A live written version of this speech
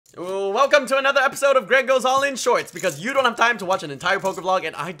Welcome to another episode of Greg Goes All In Shorts, because you don't have time to watch an entire poker vlog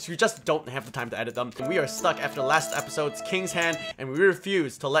and you just don't have the time to edit them. We are stuck after last episode's King's Hand and we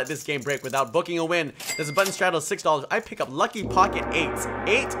refuse to let this game break without booking a win. There's a button straddle of $6. I pick up lucky pocket 8s.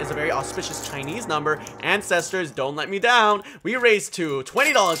 8 is a very auspicious Chinese number. Ancestors, don't let me down. We raise to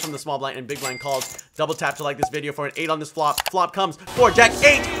 $20 from the small blind and big blind calls. Double tap to like this video for an 8 on this flop. Flop comes 4 Jack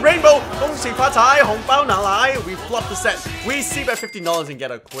 8 Rainbow. 恭喜发财红包拿来. We flop the set. We see bet $15 and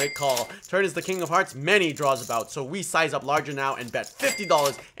get a quick call. Turn is the king of hearts, many draws about, so we size up larger now and bet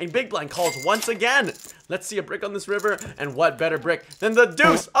 $50 and big blind calls once again. Let's see a brick on this river, and what better brick than the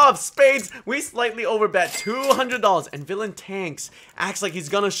deuce of spades. We slightly overbet $200 and villain tanks, acts like he's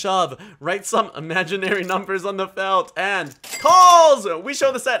gonna shove, write some imaginary numbers on the felt and calls. We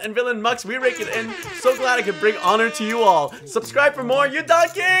show the set and villain mucks, we rake it in. So glad I could bring honor to you all. Subscribe for more, you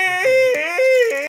donkey!